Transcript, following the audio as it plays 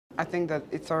I think that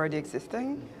it's already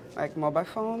existing, like mobile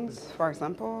phones, for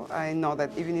example. I know that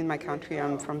even in my country,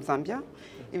 I'm from Zambia,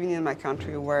 even in my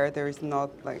country where there is not,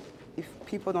 like, if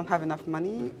people don't have enough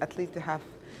money, at least they have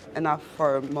enough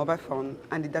for a mobile phone,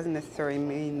 and it doesn't necessarily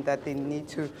mean that they need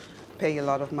to pay a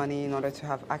lot of money in order to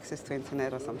have access to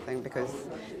internet or something, because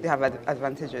they have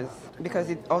advantages.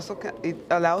 Because it also it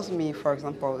allows me, for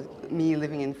example, me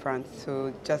living in France,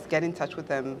 to just get in touch with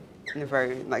them in a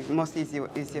very, like, most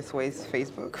easiest way is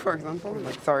Facebook, for example.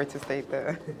 Like, sorry to state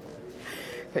the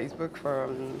Facebook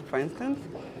for instance,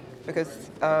 because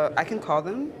I can call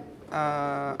them,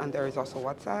 and there is also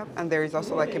WhatsApp, and there is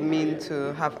also like a mean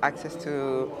to have access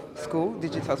to school,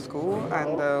 digital school,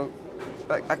 and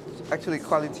like actually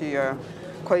quality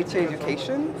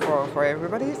education for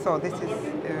everybody. So this is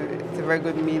it's a very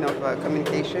good mean of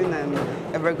communication and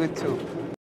a very good tool.